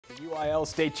UIL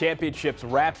state championships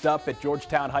wrapped up at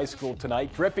Georgetown High School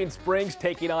tonight. Dripping Springs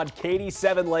taking on Katy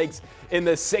Seven Lakes in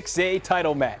the 6A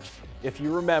title match. If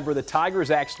you remember, the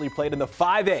Tigers actually played in the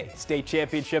 5A state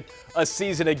championship a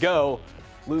season ago,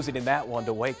 losing in that one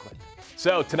to Wakeland.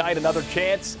 So tonight, another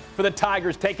chance for the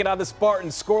Tigers taking on the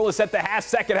Spartans. Scoreless at the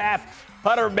second half.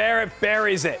 Hunter Merritt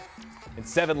buries it. And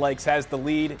Seven Lakes has the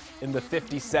lead in the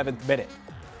 57th minute.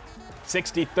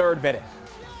 63rd minute.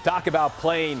 Talk about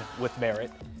playing with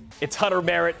Merritt. It's Hunter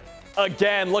Merritt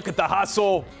again. Look at the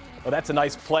hustle. Oh, that's a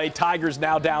nice play. Tigers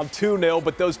now down 2-0,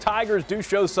 but those Tigers do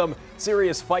show some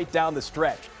serious fight down the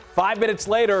stretch. 5 minutes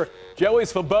later, Joey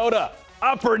Svoboda,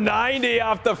 upper 90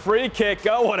 off the free kick.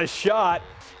 Oh, what a shot.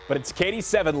 But it's Katy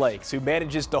Seven Lakes who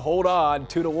manages to hold on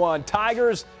 2-1.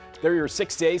 Tigers, they're your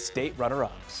 6A state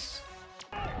runner-ups.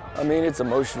 I mean, it's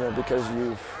emotional because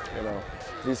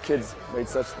these kids made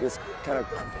this kind of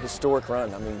historic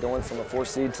run. I mean, going from a 4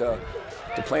 seed to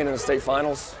playing in the state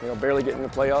finals, barely getting the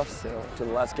playoffs, to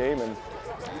the last game, and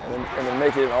then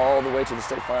making it all the way to the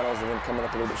state finals and then coming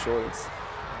up a little bit short.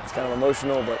 It's kind of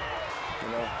emotional, but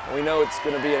we know it's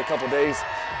going to be in a couple of days.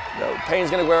 The pain's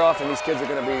going to wear off, and these kids are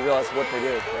going to realize what they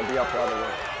did and be how proud they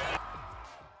were.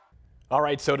 All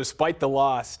right, so despite the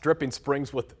loss, Dripping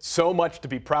Springs with so much to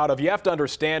be proud of. You have to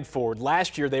understand, Ford,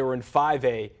 last year they were in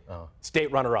 5A,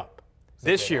 state runner-up.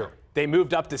 This year, they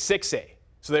moved up to 6A,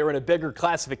 so they were in a bigger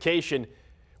classification.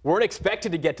 Weren't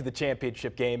expected to get to the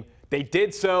championship game. They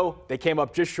did so. They came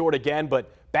up just short again,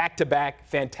 but back-to-back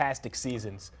fantastic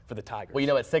seasons for the Tigers.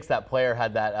 Well, at 6, that player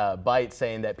had that bite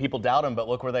saying that people doubt him, but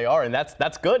look where they are, and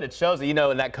that's good. It shows,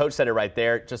 and that coach said it right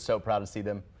there. Just so proud to see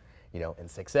them, in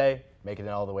 6A, making it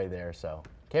all the way there, so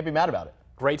can't be mad about it.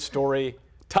 Great story.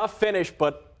 Tough finish,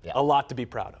 but a lot to be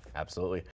proud of. Absolutely.